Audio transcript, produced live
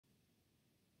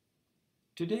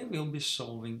Today we'll be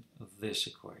solving this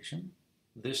equation.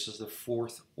 This is the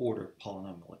fourth order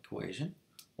polynomial equation,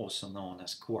 also known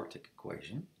as Quartic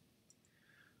equation.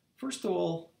 First of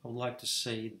all, I would like to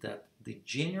say that the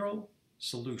general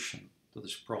solution to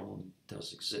this problem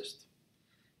does exist.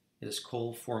 It is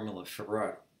called formula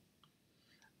Ferrari.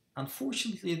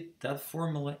 Unfortunately, that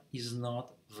formula is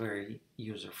not very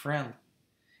user-friendly.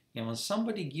 And when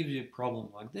somebody gives you a problem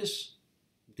like this,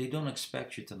 they don't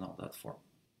expect you to know that formula.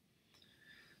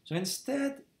 So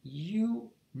instead, you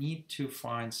need to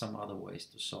find some other ways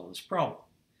to solve this problem.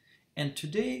 And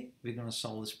today, we're going to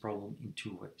solve this problem in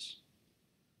two ways.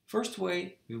 First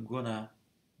way, we're going to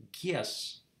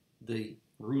guess the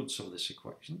roots of this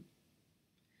equation.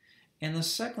 And the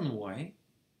second way,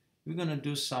 we're going to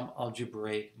do some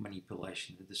algebraic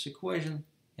manipulation with this equation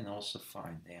and also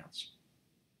find the answer.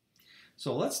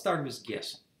 So let's start with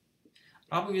guessing.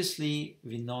 Obviously,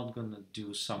 we're not going to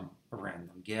do some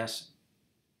random guessing.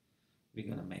 We're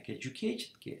going to make educated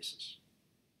guesses.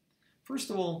 First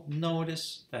of all,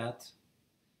 notice that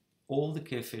all the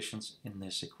coefficients in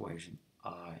this equation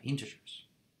are integers.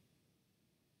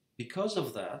 Because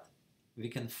of that, we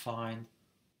can find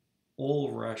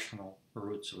all rational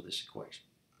roots of this equation.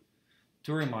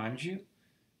 To remind you,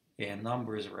 a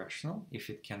number is rational if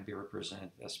it can be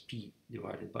represented as p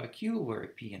divided by q, where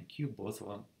p and q, both of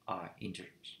them, are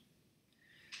integers.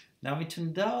 Now it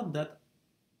turned out that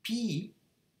p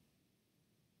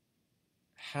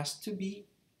has to be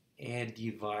a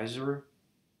divisor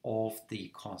of the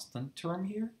constant term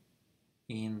here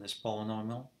in this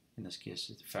polynomial. In this case,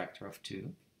 it's a factor of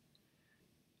 2.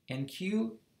 And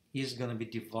q is going to be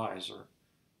divisor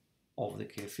of the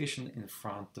coefficient in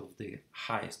front of the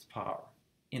highest power.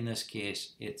 In this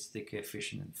case, it's the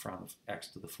coefficient in front of x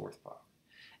to the fourth power.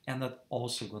 And that's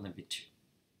also going to be 2.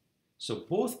 So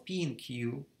both p and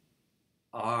q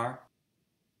are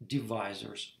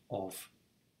divisors of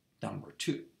number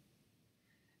 2.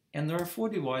 And there are 4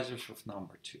 divisors of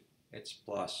number 2. It's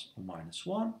plus or minus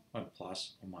 1 and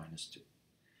plus or minus 2.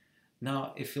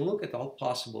 Now, if you look at all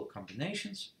possible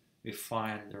combinations, we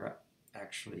find there are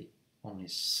actually only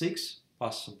 6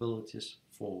 possibilities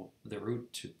for the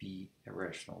root to be a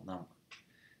rational number.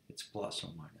 It's plus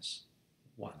or minus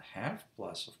 1/2,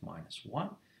 plus or minus 1,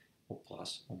 or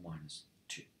plus or minus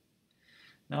 2.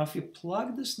 Now, if we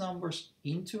plug these numbers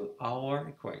into our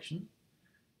equation,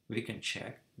 we can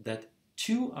check that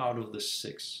 2 out of the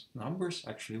 6 numbers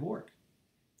actually work.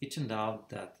 It turned out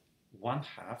that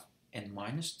 1/2 and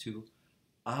minus 2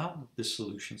 are the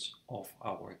solutions of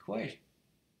our equation.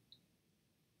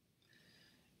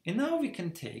 And now we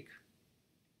can take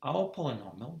our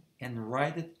polynomial and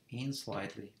write it in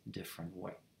slightly different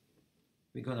way.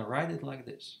 We're going to write it like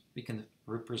this. We can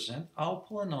represent our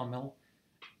polynomial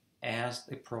as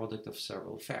a product of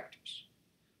several factors.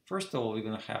 First of all, we're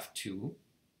going to have 2,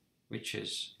 which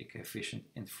is a coefficient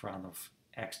in front of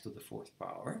x to the fourth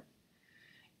power.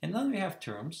 And then we have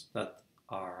terms that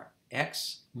are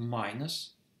x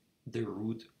minus the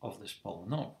root of this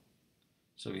polynomial.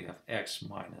 So we have x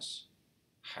minus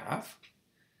 1/2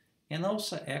 and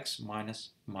also x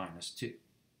minus minus 2.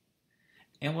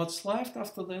 And what's left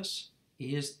after this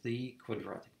is the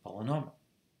quadratic polynomial.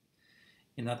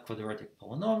 In that quadratic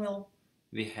polynomial,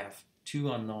 we have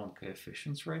 2 unknown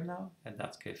coefficients right now, and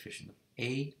that's coefficient of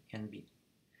a and b.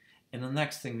 And the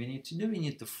next thing we need to do, we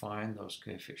need to find those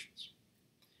coefficients.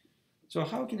 So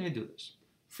how can we do this?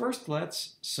 First,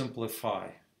 let's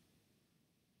simplify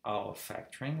our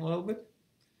factoring a little bit.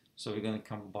 So we're going to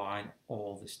combine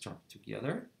all these terms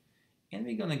together, and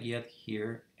we're going to get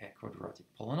here a quadratic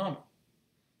polynomial.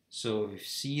 So we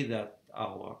see that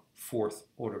our fourth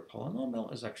order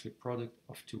polynomial is actually a product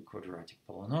of 2 quadratic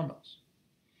polynomials.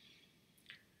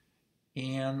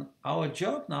 And our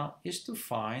job now is to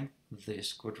find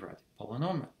this quadratic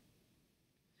polynomial.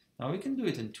 Now we can do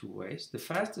it in 2 ways. The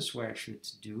fastest way actually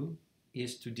to do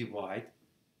is to divide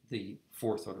the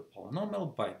fourth order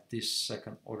polynomial by this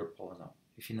second order polynomial.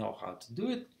 If you know how to do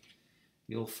it,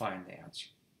 you'll find the answer.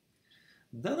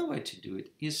 The other way to do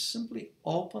it is simply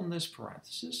open this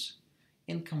parenthesis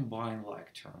and combine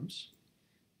like terms.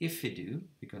 If we do,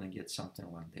 we're going to get something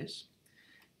like this.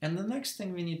 And the next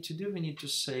thing we need to do, we need to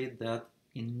say that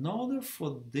in order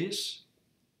for this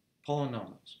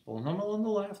polynomials, polynomial on the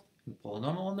left and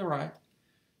polynomial on the right,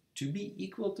 to be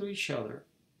equal to each other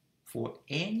for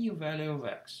any value of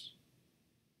x,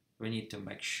 we need to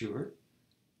make sure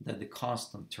that the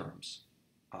constant terms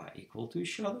are equal to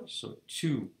each other. So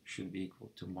 2 should be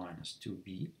equal to minus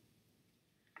 2b.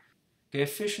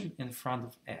 Coefficient in front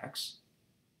of x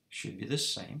should be the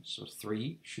same. So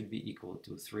 3 should be equal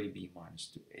to 3b minus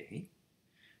 2a.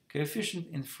 Coefficient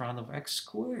in front of x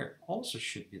squared also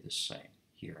should be the same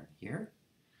here and here.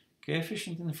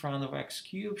 Coefficient in front of x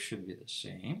cubed should be the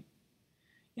same.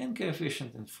 And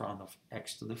coefficient in front of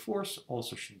x to the fourth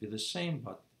also should be the same,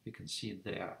 but we can see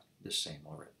they are the same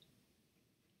already.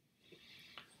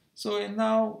 So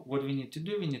now what we need to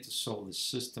do, we need to solve the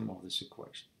system of this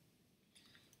equation.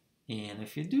 And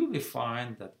if we do, we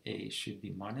find that a should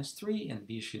be minus 3 and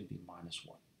b should be minus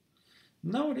 1.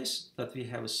 Notice that we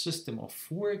have a system of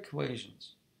 4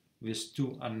 equations with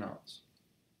 2 unknowns.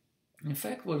 In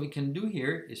fact, what we can do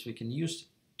here is we can use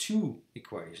 2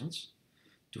 equations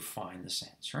to find this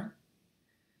answer.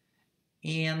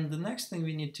 And the next thing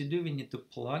we need to do, we need to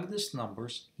plug these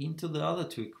numbers into the other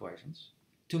 2 equations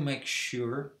to make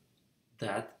sure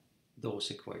that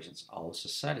those equations are also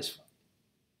satisfied.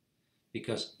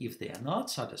 Because if they are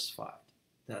not satisfied,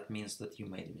 that means that you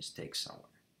made a mistake somewhere.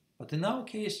 But in our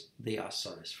case, they are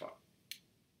satisfied.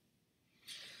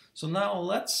 So now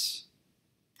let's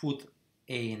put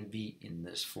a and b in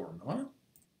this formula.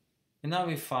 And now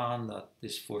we found that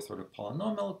this fourth order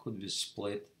polynomial could be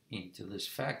split into these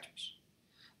factors.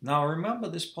 Now remember,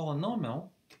 this polynomial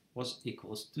was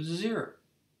equals to 0.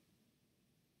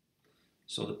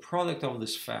 So the product of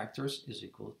these factors is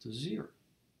equal to 0.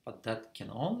 But that can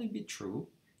only be true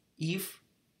if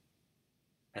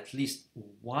at least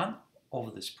one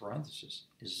of these parentheses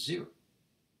is 0.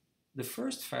 The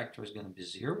first factor is going to be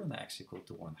 0 when x equal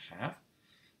to 1/2.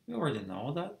 We already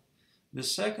know that. The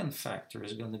second factor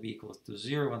is going to be equal to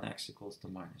 0 when x equals to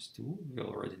minus 2. We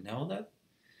already know that.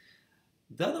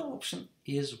 The other option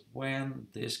is when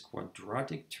this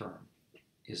quadratic term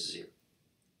is 0.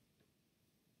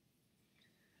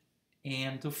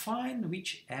 And to find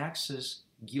which axes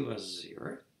give us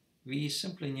 0, we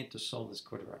simply need to solve this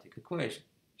quadratic equation.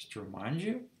 Just to remind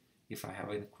you, if I have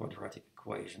a quadratic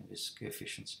equation with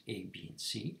coefficients a, b, and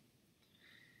c,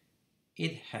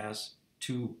 it has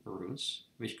 2 roots,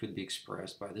 which could be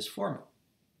expressed by this formula.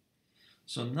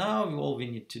 So now all we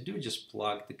need to do is just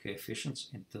plug the coefficients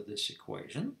into this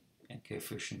equation, and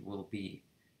coefficient will be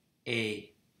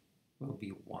a will be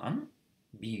 1,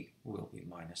 b will be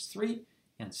minus 3,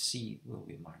 and c will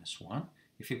be minus 1.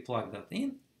 If you plug that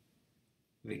in,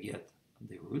 we get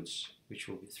the roots, which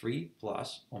will be 3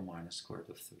 plus or minus square root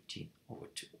of 13 over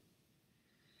 2.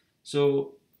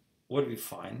 So what we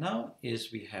find now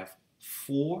is we have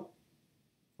 4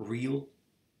 real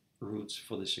roots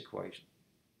for this equation,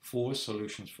 4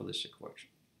 solutions for this equation.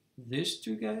 These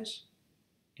 2 guys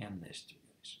and these 2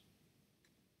 guys.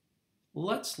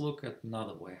 Let's look at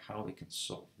another way how we can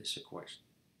solve this equation.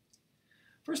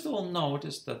 First of all,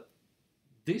 notice that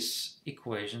this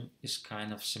equation is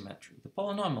kind of symmetric. The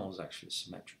polynomial is actually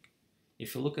symmetric.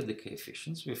 If you look at the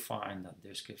coefficients, we find that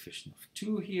there's coefficient of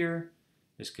 2 here,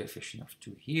 there's coefficient of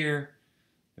 2 here,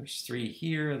 there's 3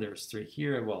 here, there's 3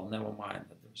 here. Well, never mind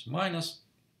that there's minus.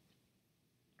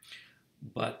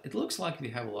 But it looks like we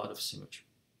have a lot of symmetry.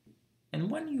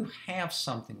 And when you have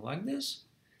something like this,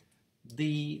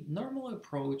 the normal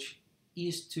approach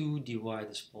is to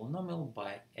divide this polynomial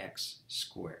by x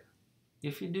squared.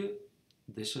 If you do,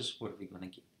 this is what we're going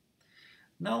to get.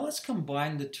 Now let's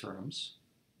combine the terms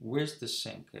with the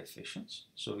same coefficients.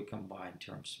 So we combine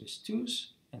terms with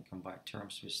 2's and combine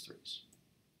terms with 3's.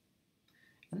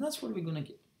 And that's what we're going to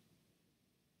get.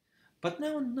 But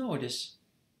now notice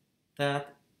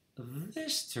that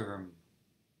this term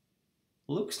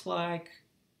looks like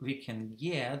we can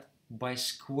get by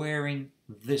squaring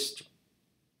this term.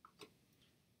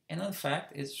 And in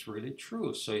fact, it's really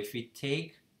true. So if we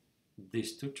take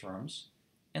these 2 terms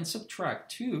and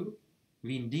subtract 2,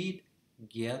 we indeed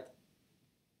get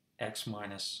x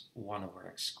minus 1 over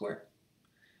x squared.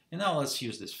 And now let's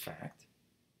use this fact.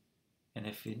 And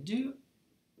if we do,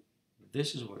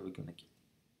 this is what we're going to get.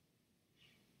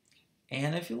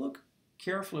 And if you look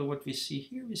carefully what we see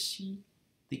here, we see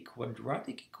the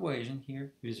quadratic equation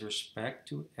here with respect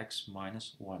to x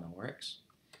minus 1 over x.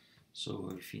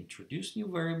 So if we introduce new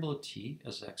variable t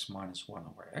as x minus 1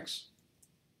 over x,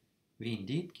 we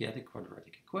indeed get a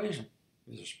quadratic equation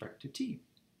with respect to t.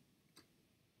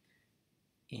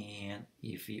 And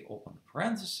if we open the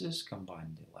parentheses,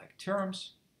 combine the like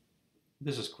terms,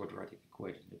 this is quadratic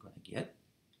equation we're going to get.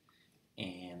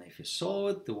 And if you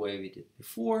solve it the way we did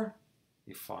before,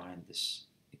 we find this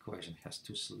equation has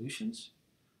 2 solutions.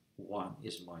 One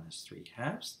is minus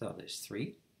 3/2, the other is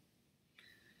 3.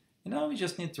 And now we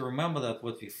just need to remember that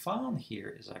what we found here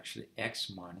is actually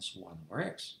x minus 1 over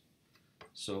x.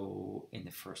 So in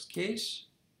the first case,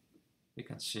 we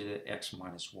consider x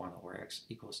minus 1 over x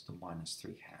equals to minus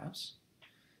 3/2.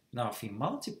 Now if we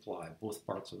multiply both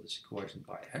parts of this equation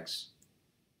by x,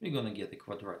 we're going to get the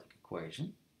quadratic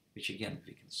equation which again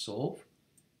we can solve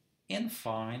and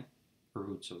find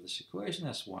roots of this equation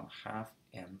as 1/2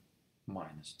 n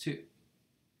minus 2.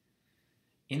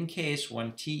 In case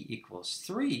when t equals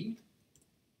 3,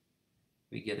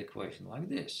 we get an equation like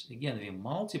this. Again, we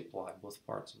multiply both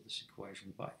parts of this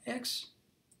equation by x,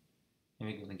 and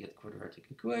we're going to get a quadratic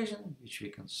equation, which we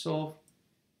can solve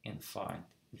and find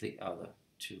the other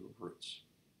two roots.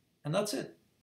 And that's it.